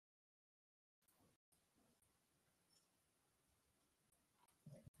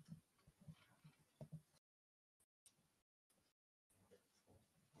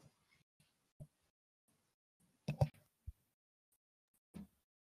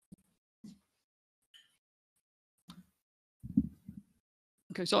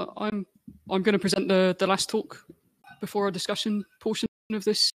Okay, so I'm going to present the last talk before our discussion portion of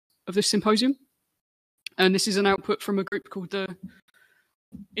this symposium, and this is an output from a group called the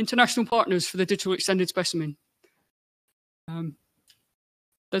International Partners for the Digital Extended Specimen.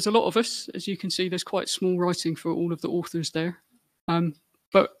 There's a lot of us, as you can see. There's quite small writing for all of the authors there,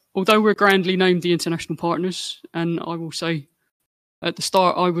 but although we're grandly named the International Partners, and I will say at the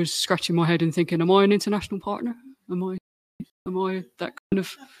start I was scratching my head and thinking, am I an international partner? Am I that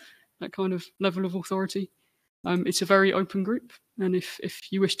kind of level of authority? It's a very open group, and if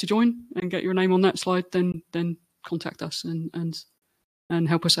you wish to join and get your name on that slide, then contact us and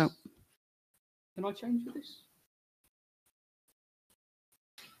help us out. Can I change this?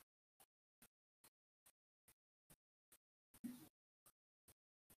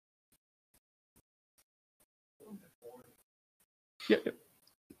 Yeah.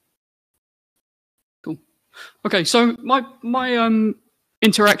 Cool. Okay, so my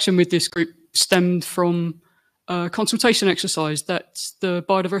interaction with this group stemmed from a consultation exercise that the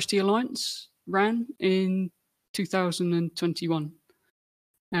Biodiversity Alliance ran in 2021.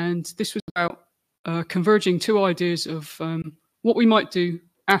 And this was about converging two ideas of what we might do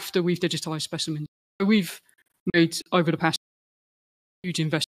after we've digitized specimens. So we've made, over the past, huge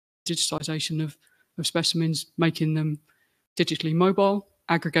investment in digitization of specimens, making them digitally mobile,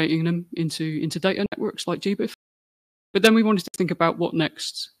 aggregating them into data networks like GBIF. But then we wanted to think about what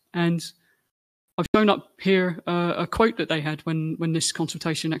next. And I've shown up here a quote that they had when this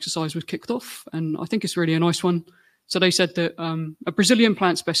consultation exercise was kicked off, and I think it's really a nice one. So they said that a Brazilian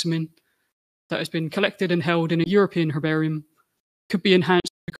plant specimen that has been collected and held in a European herbarium could be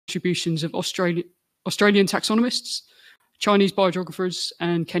enhanced by contributions of Australian taxonomists, Chinese biogeographers,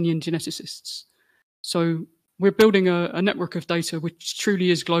 and Kenyan geneticists. So we're building a network of data which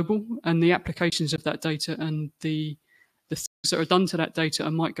truly is global, and the applications of that data and the things that are done to that data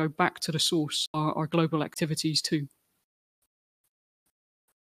and might go back to the source are global activities too.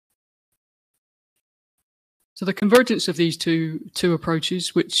 So the convergence of these two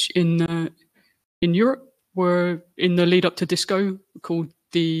approaches, which in Europe were in the lead up to DISCO called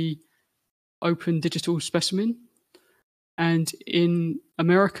the Open Digital Specimen, and in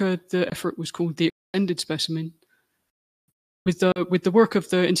America the effort was called the Extended Specimen. With the work of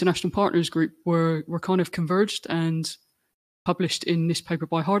the International Partners Group, were kind of converged and published in this paper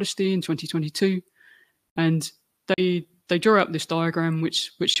by Hardesty in 2022, and they drew out this diagram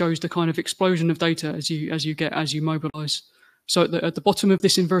which shows the kind of explosion of data as you mobilize. So at the bottom of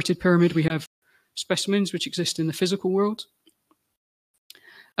this inverted pyramid, we have specimens which exist in the physical world.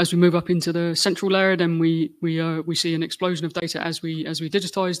 As we move up into the central layer, then we see an explosion of data as we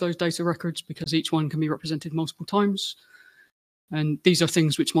digitize those data records, because each one can be represented multiple times. And these are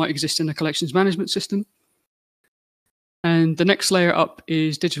things which might exist in a collections management system. And the next layer up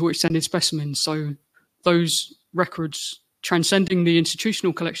is digital extended specimens. So those records transcending the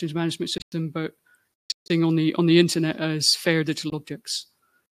institutional collections management system, but sitting on the internet as fair digital objects.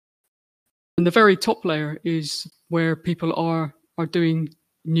 And the very top layer is where people are doing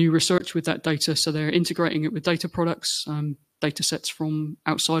new research with that data. So they're integrating it with data products, data sets from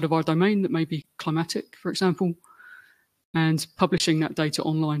outside of our domain that may be climatic, for example, and publishing that data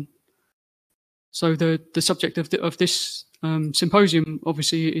online. So the subject of this symposium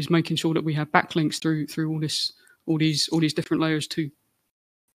obviously is making sure that we have backlinks through all these different layers too.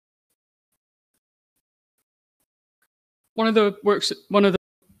 One of the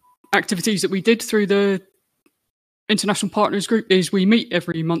activities that we did through the International Partners Group is we meet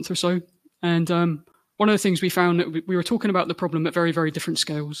every month or so, and one of the things we found that we were talking about the problem at very, very different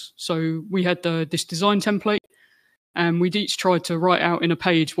scales. So we had this design template, and we'd each tried to write out in a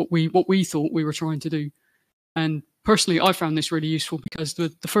page what we thought we were trying to do. And personally, I found this really useful, because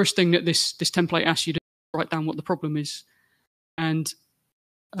the first thing that this template asks you to write down what the problem is. And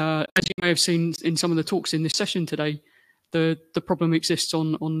as you may have seen in some of the talks in this session today, the problem exists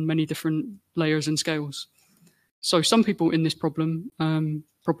on many different layers and scales. So some people in this problem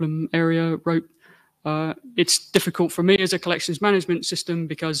area wrote, it's difficult for me as a collections management system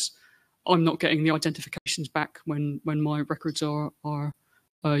because I'm not getting the identifications back when my records are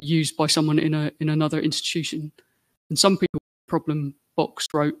used by someone in another institution. And some people in the problem box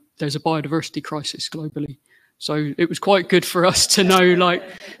wrote, there's a biodiversity crisis globally. So it was quite good for us to know, like,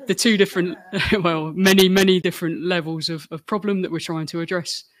 the two different, well, many different levels of problem that we're trying to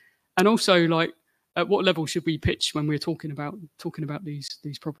address, and also, like, at what level should we pitch when we're talking about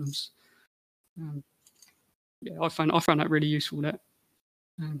these problems. Yeah, I found that really useful. One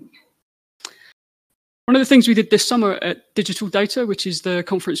of the things we did this summer at Digital Data, which is the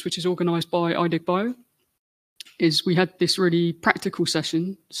conference which is organised by iDigBio, is we had this really practical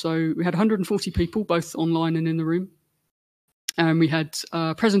session. So we had 140 people, both online and in the room. And we had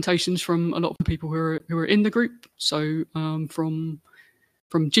presentations from a lot of the people who were in the group. So from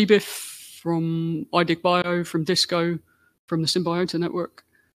GBIF, from iDigBio, from Disco, from the Symbiota network.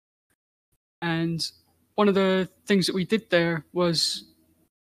 And one of the things that we did there was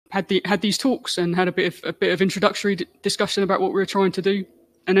had these talks and had a bit of introductory discussion about what we were trying to do.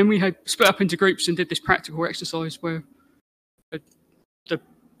 And then we had split up into groups and did this practical exercise where the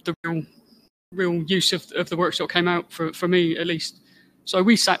real use of the workshop came out for me, at least. So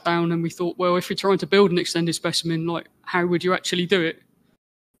we sat down and we thought, well, if you're trying to build an extended specimen, like, how would you actually do it?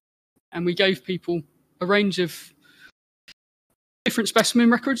 And we gave people a range of different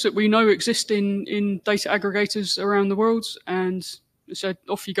specimen records that we know exist in data aggregators around the world, and said,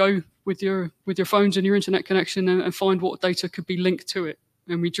 off you go with your phones and your internet connection and find what data could be linked to it.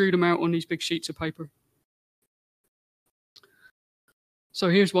 And we drew them out on these big sheets of paper. So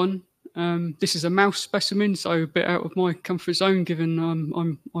here's one. This is a mouse specimen, so a bit out of my comfort zone, given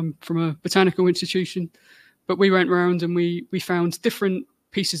I'm from a botanical institution. But we went around and we found different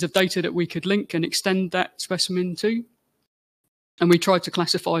pieces of data that we could link and extend that specimen to. And we tried to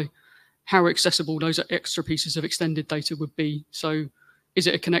classify how accessible those extra pieces of extended data would be. So is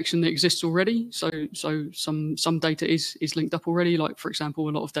it a connection that exists already? So some data is linked up already, like, for example,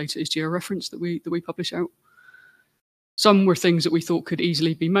 a lot of data is georeferenced that we publish out. Some were things that we thought could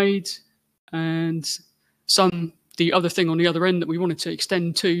easily be made, and some, the other thing on the other end that we wanted to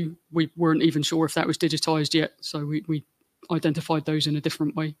extend to, we weren't even sure if that was digitized yet, so we identified those in a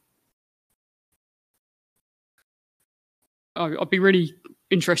different way. I'd be really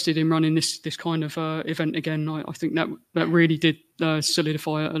interested in running this kind of event again. I think that really did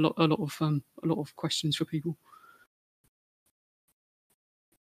solidify a lot of questions for people.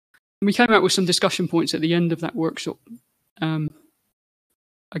 And we came out with some discussion points at the end of that workshop.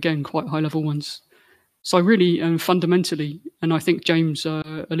 Again, quite high-level ones. So really, fundamentally, and I think James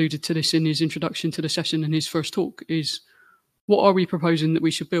alluded to this in his introduction to the session in his first talk, is what are we proposing that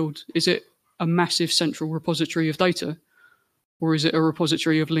we should build? Is it a massive central repository of data, or is it a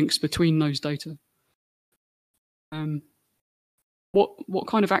repository of links between those data? What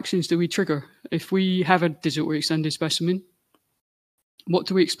kind of actions do we trigger? If we have a digital extended specimen, what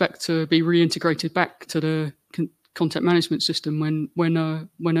do we expect to be reintegrated back to the content management system when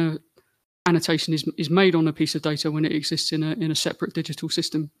a annotation is made on a piece of data when it exists in a separate digital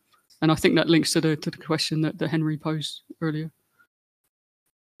system? And I think that links to the question that Henry posed earlier.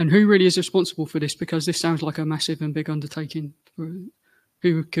 And who really is responsible for this? Because this sounds like a massive and big undertaking.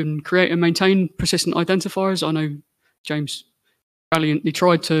 Who can create and maintain persistent identifiers? I know James valiantly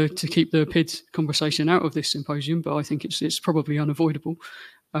tried to keep the PID conversation out of this symposium, but I think it's probably unavoidable.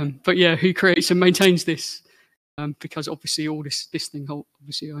 But yeah, who creates and maintains this? Because obviously all this thing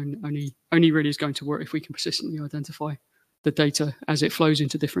obviously only really is going to work if we can persistently identify the data as it flows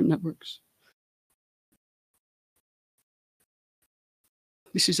into different networks.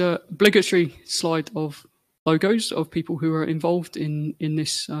 This is a obligatory slide of logos of people who are involved in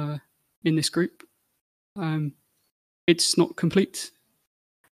this group. It's not complete.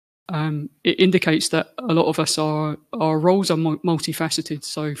 It indicates that a lot of us our roles are multifaceted.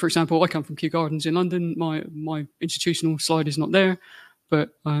 So, for example, I come from Kew Gardens in London. My institutional slide is not there, but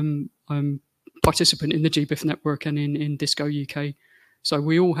I'm participant in the GBIF network and in Disco UK. So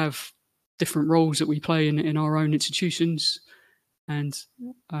we all have different roles that we play in our own institutions, and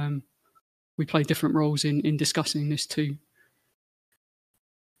we play different roles in discussing this too.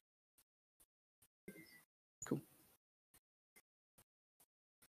 Cool.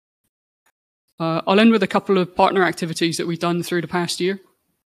 I'll end with a couple of partner activities that we've done through the past year.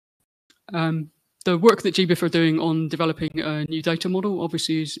 The work that GBIF are doing on developing a new data model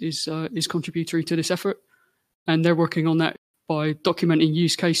obviously is contributory to this effort, and they're working on that by documenting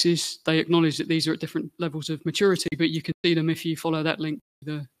use cases. They acknowledge that these are at different levels of maturity, but you can see them if you follow that link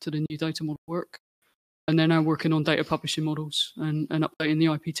to the new data model work. And they're now working on data publishing models and updating the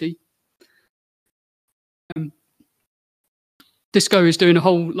IPT. Disco is doing a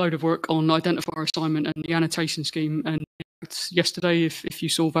whole load of work on identifier assignment and the annotation scheme. And yesterday, if you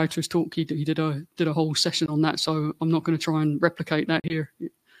saw Wouter's talk, he did a whole session on that. So I'm not going to try and replicate that here.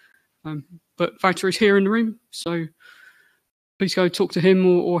 But Wouter is here in the room, so please go talk to him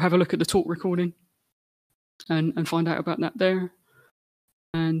or have a look at the talk recording and find out about that there.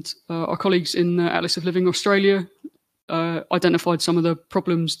 And our colleagues in Atlas of Living Australia identified some of the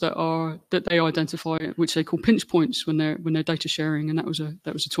problems that they identify, which they call pinch points when they're data sharing, and that was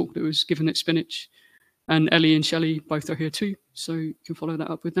a talk that was given at Spinach. And Ellie and Shelley both are here too, so you can follow that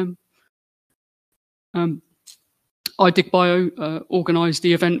up with them. iDigBio organised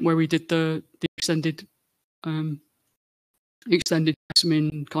the event where we did the extended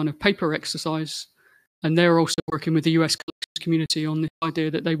specimen kind of paper exercise, and they're also working with the US collections community on this idea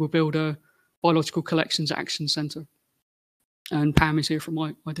that they will build a biological collections action centre. And Pam is here from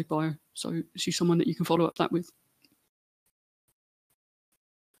iDigBio, so she's someone that you can follow up that with.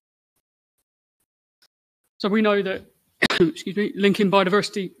 So we know that excuse me, linking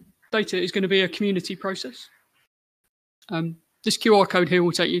biodiversity data is going to be a community process. This QR code here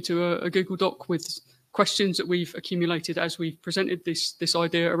will take you to a Google Doc with questions that we've accumulated as we've presented this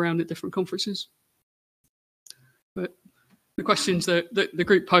idea around at different conferences. But the questions that the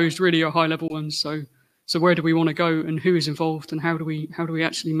group posed really are high-level ones. So where do we want to go, and who is involved, and how do we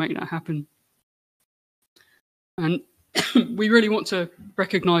actually make that happen? And we really want to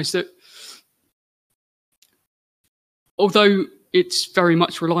recognise that although it's very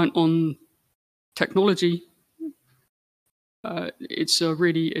much reliant on technology, it's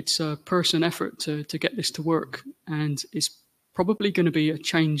a person effort to get this to work, and it's probably going to be a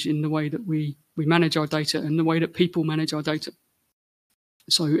change in the way that we manage our data and the way that people manage our data.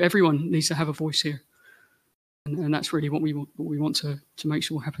 So everyone needs to have a voice here, and that's really what we want to make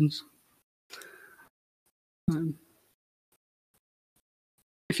sure happens.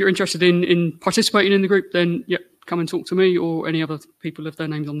 If you're interested in participating in the group, then yeah, come and talk to me or any other people if they're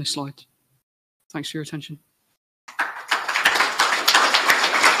named on this slide. Thanks for your attention.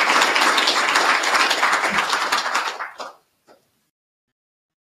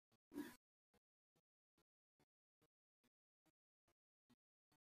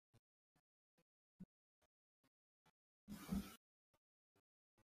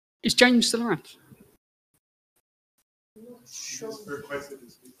 Is James still around? Sure.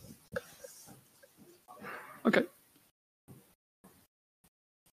 Okay.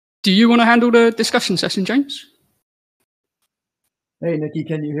 Do you want to handle the discussion session, James? Hey, Nicky,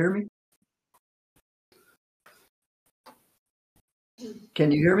 can you hear me?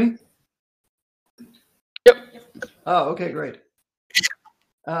 Can you hear me? Yep. Oh, okay, great.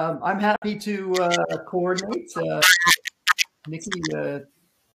 I'm happy to coordinate. Nicky,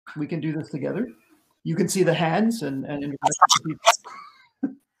 we can do this together. You can see the hands and interact with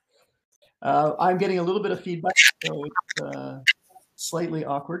people. I'm getting a little bit of feedback, so it's slightly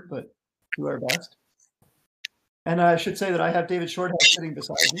awkward, but do our best. And I should say that I have David Shorthouse sitting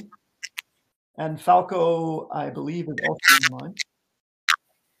beside me. And Falco, I believe, is also online.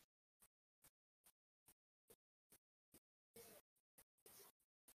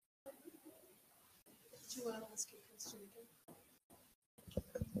 Do you want to ask a question again?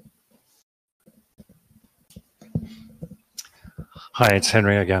 Hi, it's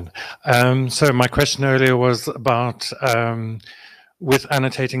Henry again. So my question earlier was about with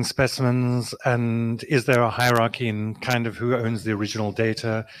annotating specimens, and is there a hierarchy in kind of who owns the original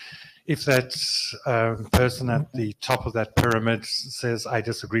data? If that person at the top of that pyramid says, I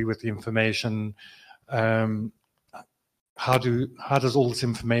disagree with the information, how does all this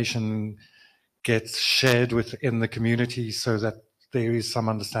information get shared within the community so that there is some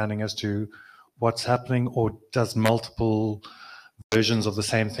understanding as to what's happening, or does multiple versions of the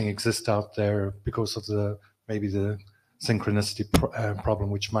same thing exist out there because of maybe the synchronicity problem,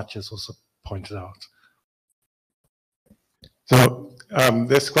 which Matt has also pointed out? So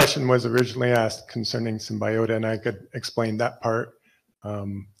this question was originally asked concerning Symbiota, and I could explain that part.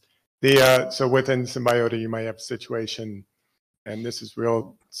 So within Symbiota, you might have a situation, and this is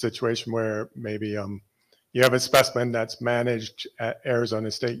real situation where maybe you have a specimen that's managed at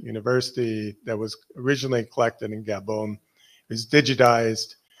Arizona State University that was originally collected in Gabon. It was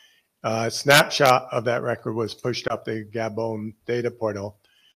digitized. A snapshot of that record was pushed up the Gabon data portal.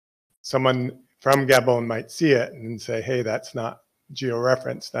 Someone from Gabon might see it and say, hey, that's not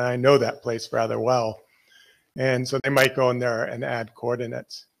georeferenced, and I know that place rather well. And so they might go in there and add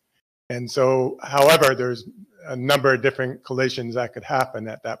coordinates. And so, however, there's a number of different collisions that could happen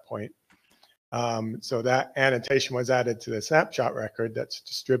at that point. So that annotation was added to the snapshot record that's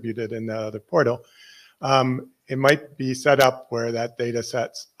distributed in the other portal. It might be set up where that data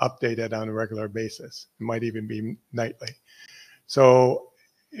set's updated on a regular basis. It might even be nightly. So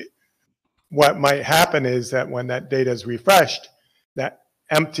what might happen is that when that data is refreshed, that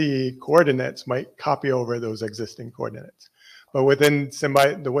empty coordinates might copy over those existing coordinates. But within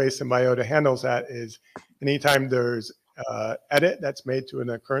the way Symbiota handles that is anytime there's edit that's made to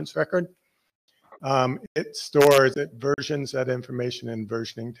an occurrence record, it versions that information in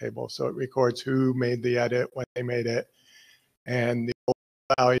versioning table. So it records who made the edit, when they made it, and the old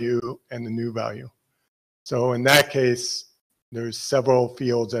value and the new value. So in that case, there's several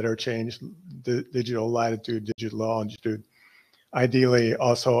fields that are changed, the digital latitude, digital longitude, ideally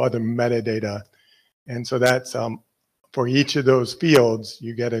also other metadata. And so that's for each of those fields,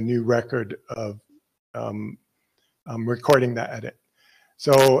 you get a new record of recording that edit.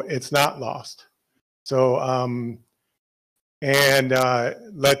 So it's not lost. So,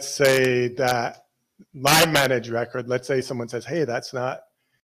 let's say that live managed record, let's say someone says, hey, that's not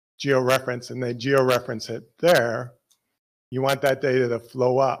georeference, and they georeference it there. You want that data to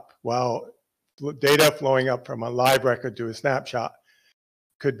flow up. Well, data flowing up from a live record to a snapshot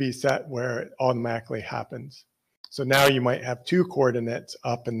could be set where it automatically happens. So now you might have two coordinates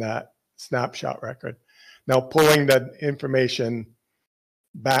up in that snapshot record. Now pulling that information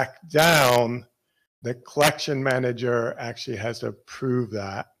back down, the collection manager actually has to approve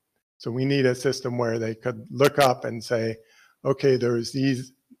that. So we need a system where they could look up and say, okay, there's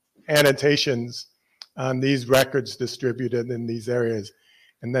these annotations on these records distributed in these areas.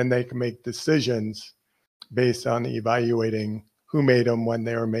 And then they can make decisions based on evaluating who made them, when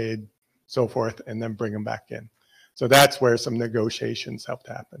they were made, so forth, and then bring them back in. So that's where some negotiations have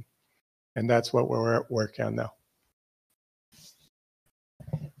to happen. And that's what we're working on now.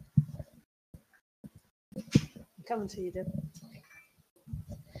 Coming to you, Deb.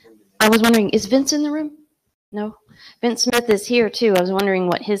 I was wondering, is Vince in the room? No? Vince Smith is here too. I was wondering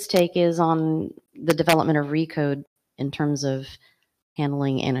what his take is on the development of Recode in terms of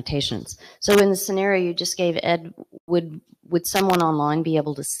handling annotations. So in the scenario you just gave, Ed, would someone online be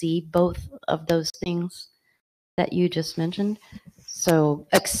able to see both of those things that you just mentioned? So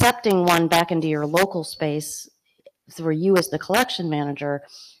accepting one back into your local space for you as the collection manager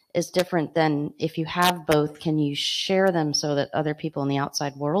is different than if you have both. Can you share them so that other people in the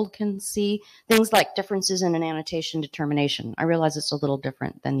outside world can see things like differences in an annotation determination? I realize it's a little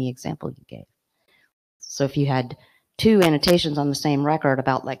different than the example you gave. So if you had two annotations on the same record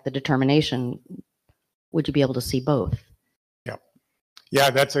about like the determination, would you be able to see both? Yeah,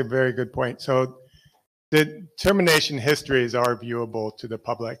 that's a very good point. So the determination histories are viewable to the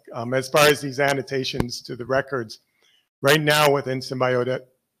public. As far as these annotations to the records, right now within Symbiota,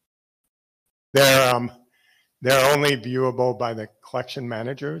 they're only viewable by the collection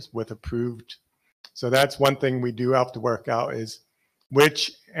managers with approved. So that's one thing we do have to work out, is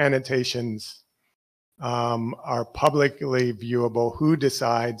which annotations are publicly viewable, who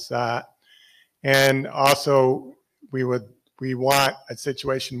decides that. And also we want a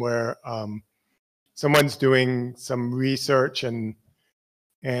situation where someone's doing some research and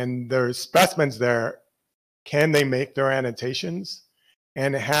there's specimens there. Can they make their annotations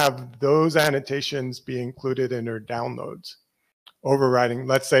and have those annotations be included in their downloads? Overriding,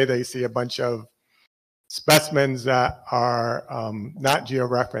 let's say they see a bunch of specimens that are not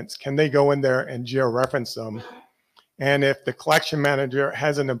georeferenced. Can they go in there and georeference them? And if the collection manager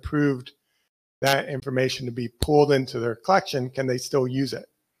hasn't approved that information to be pulled into their collection, can they still use it?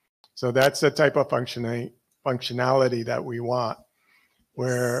 So that's the type of functionality that we want,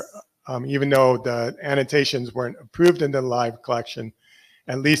 where even though the annotations weren't approved in the live collection,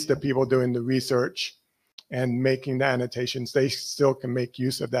 at least the people doing the research and making the annotations, they still can make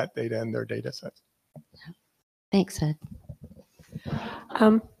use of that data in their data sets. Thanks, Ed.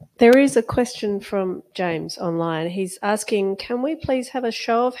 There is a question from James online. He's asking, can we please have a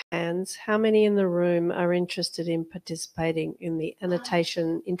show of hands? How many in the room are interested in participating in the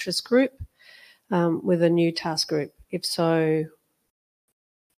annotation interest group with a new task group? If so,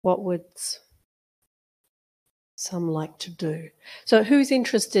 what would some like to do? So who's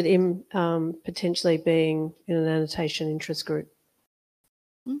interested in potentially being in an annotation interest group?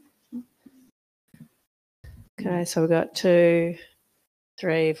 Okay, so we've got 2,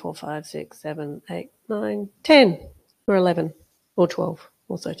 3, 4, 5, 6, 7, 8, 9, 10 or 11 or 12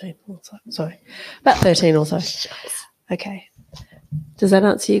 or 13 or so. Sorry, about 13 or so. Okay. Does that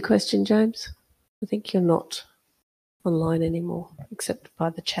answer your question, James? I think you're not online anymore except by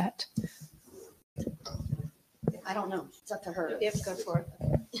the chat. I don't know. It's up to her. Yep, go for it.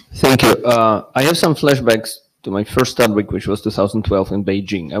 Thank you. I have some flashbacks to my first start week, which was 2012 in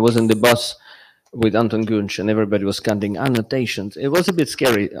Beijing. I was in the bus with Anton Gunsch, and everybody was scanning annotations. It was a bit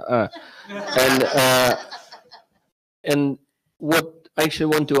scary. And what I actually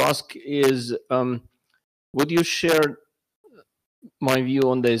want to ask is, would you share my view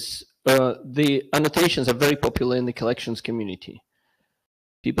on this? The annotations are very popular in the collections community.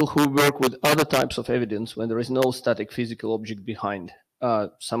 People who work with other types of evidence when there is no static physical object behind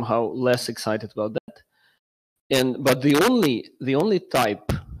are somehow less excited about that. But the only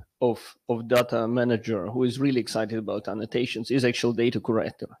type of data manager who is really excited about annotations is actual data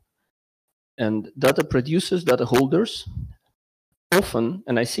curator. And data producers, data holders, often,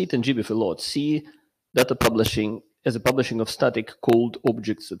 and I see it in GBIF a lot, see data publishing as a publishing of static cold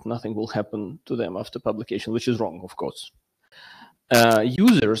objects that nothing will happen to them after publication, which is wrong, of course.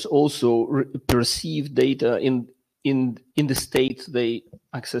 Users also perceive data in the state they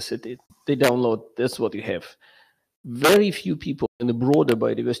access it, they download, that's what you have. Very few people in the broader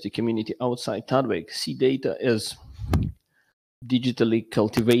biodiversity community outside TDWG see data as digitally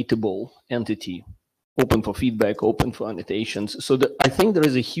cultivatable entity, open for feedback, open for annotations. So I think there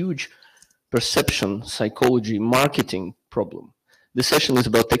is a huge perception, psychology, marketing problem. This session is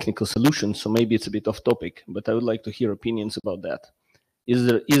about technical solutions, so maybe it's a bit off topic, but I would like to hear opinions about that. Is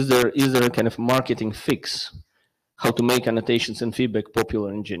there a kind of marketing fix, how to make annotations and feedback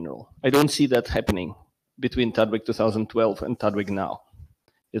popular in general? I don't see that happening between TDWG 2012 and TDWG now.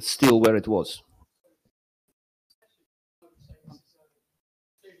 It's still where it was.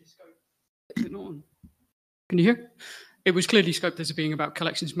 Can you hear? It was clearly scoped as being about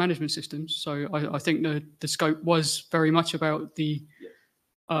collections management systems. So I think the scope was very much about the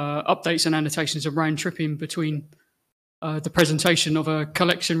updates and annotations of round tripping between the presentation of a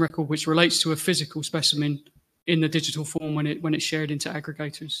collection record which relates to a physical specimen in the digital form when it's shared into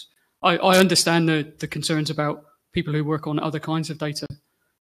aggregators. I understand the concerns about people who work on other kinds of data.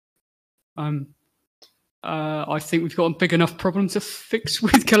 I think we've got a big enough problem to fix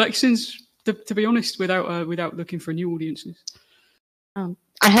with collections, to be honest, without looking for new audiences.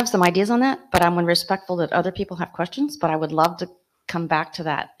 I have some ideas on that, but I'm respectful that other people have questions. But I would love to come back to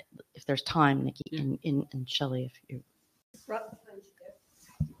that if there's time, Nikki and Shelley. If you.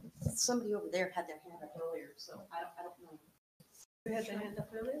 Somebody over there had their hand up earlier, so I don't know. Who had their hand up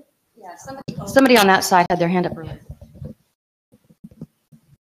earlier? Yeah, somebody on that side had their hand up earlier.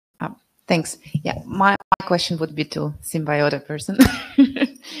 Thanks. Yeah, my question would be to Symbiota person.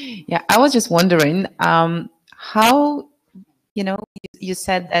 Yeah, I was just wondering how, you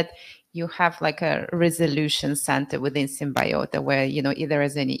said that you have like a resolution center within Symbiota where, if there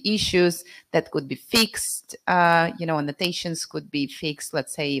is any issues that could be fixed, annotations could be fixed.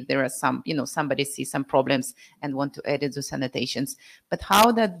 Let's say if there are some, somebody sees some problems and want to edit those annotations. But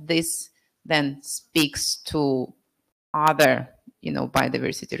how that this then speaks to other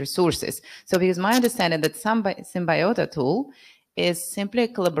biodiversity resources. So because my understanding that Symbiota tool is simply a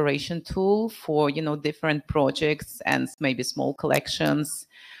collaboration tool for, different projects and maybe small collections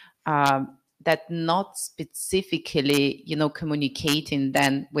that not specifically, communicating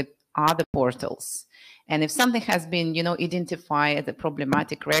then with other portals. And if something has been, identified as a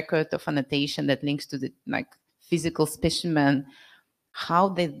problematic record of annotation that links to the physical specimen, how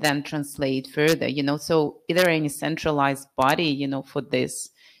they then translate further, so is there any centralized body, for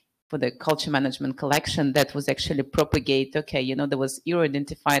this, for the culture management collection that was actually propagate, okay, there was error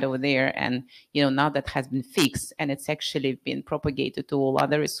identified over there and, now that has been fixed and it's actually been propagated to all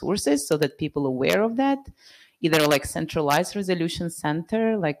other resources so that people are aware of that, either like centralized resolution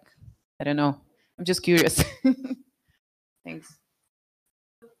center, I don't know, I'm just curious. Thanks.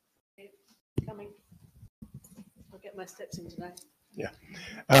 Coming. I'll get my steps in today.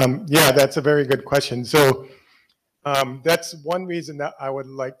 Yeah, that's a very good question. So that's one reason that I would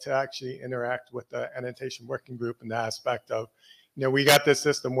like to actually interact with the annotation working group in the aspect of, we got this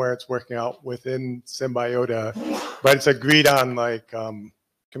system where it's working out within Symbiota, but it's agreed on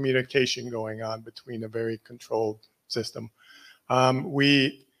communication going on between a very controlled system.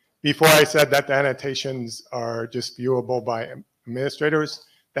 Before I said that the annotations are just viewable by administrators,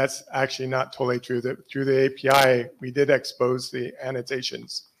 that's actually not totally true. Through the API, we did expose the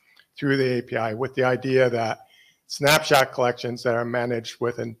annotations through the API with the idea that snapshot collections that are managed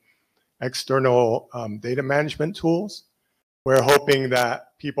with an external data management tools, we're hoping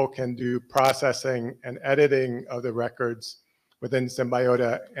that people can do processing and editing of the records within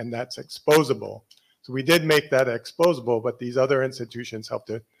Symbiota, and that's exposable. So we did make that exposable, but these other institutions help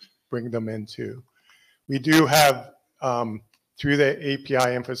to bring them in too. We do have, through the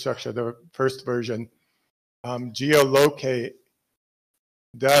API infrastructure, the first version, geolocate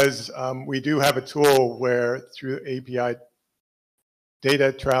does, we do have a tool where through API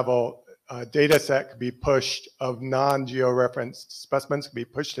data travel, data set could be pushed of non-georeferenced specimens could be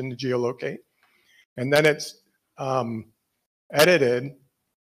pushed into geolocate. And then it's edited.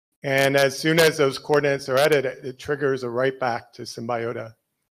 And as soon as those coordinates are edited, it triggers a write back to Symbiota.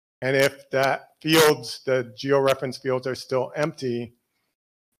 And if that fields, the georeference fields are still empty,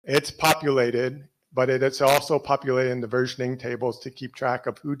 it's populated, but it's also populated in the versioning tables to keep track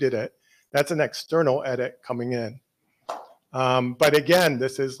of who did it. That's an external edit coming in. But again,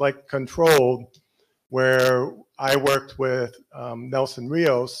 this is like controlled, where I worked with Nelson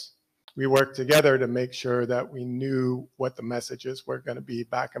Rios we worked together to make sure that we knew what the messages were going to be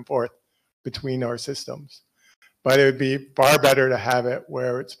back and forth between our systems. But it would be far better to have it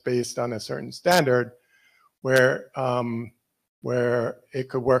where it's based on a certain standard, where it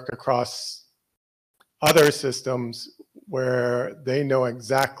could work across other systems where they know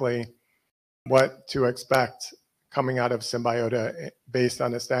exactly what to expect coming out of Symbiota based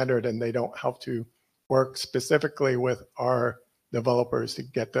on a standard, and they don't have to work specifically with our developers to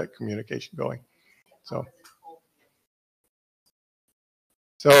get that communication going. So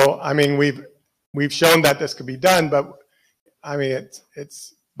I mean, we've shown that this could be done, but I mean,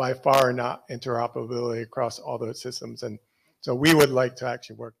 it's by far not interoperability across all those systems. And so we would like to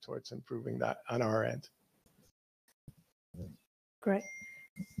actually work towards improving that on our end. Great.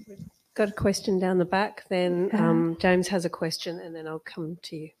 We've got a question down the back. Then James has a question, and then I'll come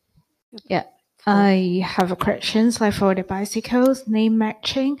to you. Yeah. I have a question for the bicycles name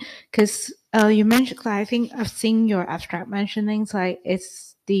matching, because you mentioned, I think I've seen your abstract mentioning,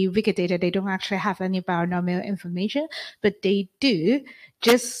 it's the Wikidata, they don't actually have any binomial information, but they do,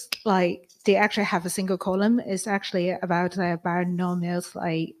 just like they actually have a single column. It's actually about binomials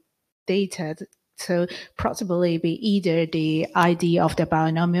data. So possibly be either the ID of the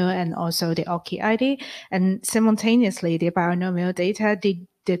binomial and also the OKI ID, and simultaneously the binomial data, the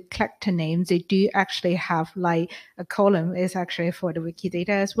collector names, they do actually have a column is actually for the Wikidata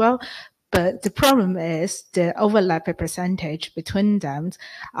as well. But the problem is the overlapping percentage between them.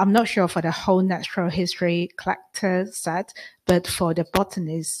 I'm not sure for the whole natural history collector set, but for the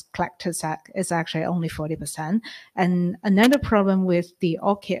botanist collector set, it's actually only 40%. And another problem with the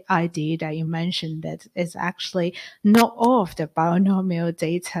ORCID ID that you mentioned, that is actually not all of the binomial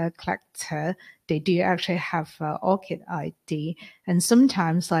data collector, they do actually have ORCID ID. And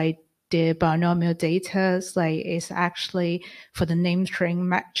sometimes the binomial data is actually for the name string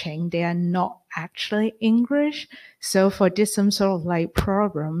matching, they are not actually English. So for this, some sort of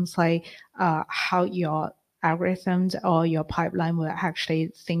problems, how your algorithms or your pipeline will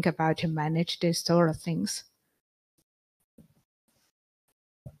actually think about to manage this sort of things.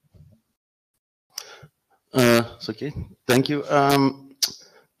 Okay, thank you. I'm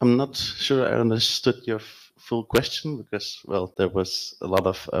not sure I understood your full question because, well, there was a lot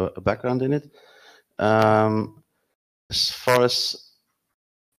of background in it. As far as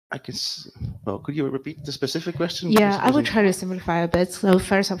I can, well, could you repeat the specific question? Yeah, I will try to simplify a bit. So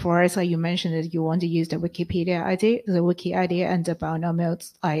first of all, you mentioned that you want to use the Wikipedia ID, the Wiki ID, and the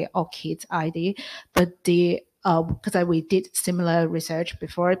binomials ORCID ID, but the because we did similar research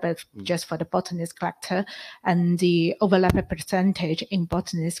before, but just for the botanist collector, and the overlapping percentage in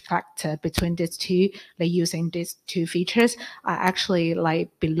botanist collector between these two, using these two features, are actually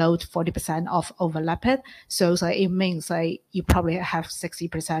below 40% of overlapped. So it means you probably have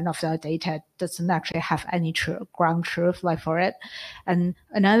 60% of the data doesn't actually have any ground truth for it. And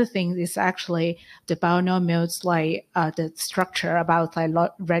another thing is actually the binomials, the structure about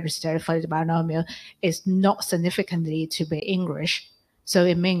register for the binomial is not significantly to be English. So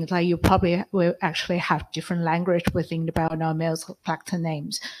it means you probably will actually have different language within the binomials collector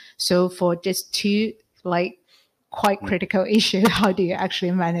names. So for these two quite critical issue, how do you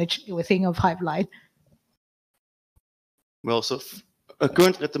actually manage within a pipeline? Well, so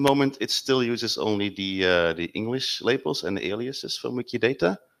currently at the moment, it still uses only the English labels and the aliases from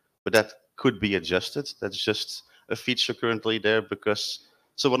Wikidata, but that could be adjusted. That's just a feature currently there because,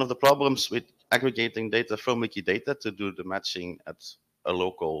 so one of the problems with aggregating data from Wikidata to do the matching at a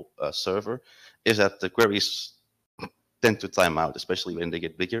local server is that the queries tend to time out, especially when they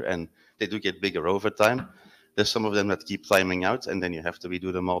get bigger, and they do get bigger over time. There's some of them that keep timing out, and then you have to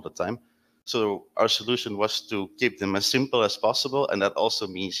redo them all the time. So our solution was to keep them as simple as possible, and that also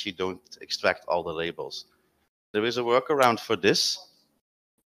means you don't extract all the labels. There is a workaround for this.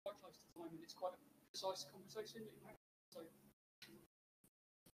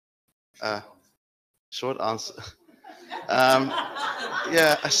 Short answer.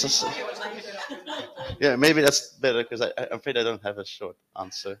 Yeah, yeah, maybe that's better because I'm afraid I don't have a short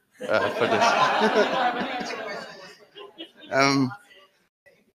answer for this.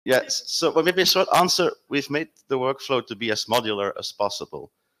 Yes, so but maybe a short answer, we've made the workflow to be as modular as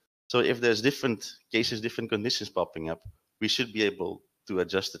possible. So if there's different cases, different conditions popping up, we should be able to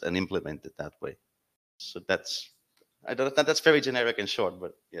adjust it and implement it that way. So that's, I don't know, that's very generic and short,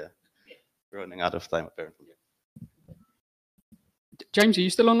 but yeah, we're running out of time apparently. James, are you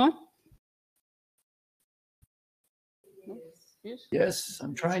still online? Yes. Yes,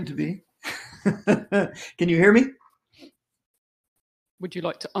 I'm trying to be. Can you hear me? Would you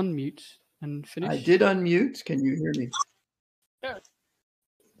like to unmute and finish? I did unmute. Can you hear me? Yeah.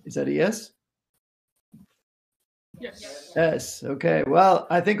 Is that a yes? Yes. Yes. Okay. Well,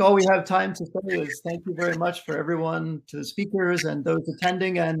 I think all we have time to say is thank you very much for everyone, to the speakers and those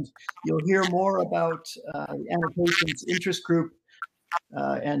attending. And you'll hear more about the annotations interest group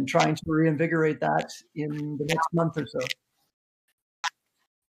and trying to reinvigorate that in the next month or so.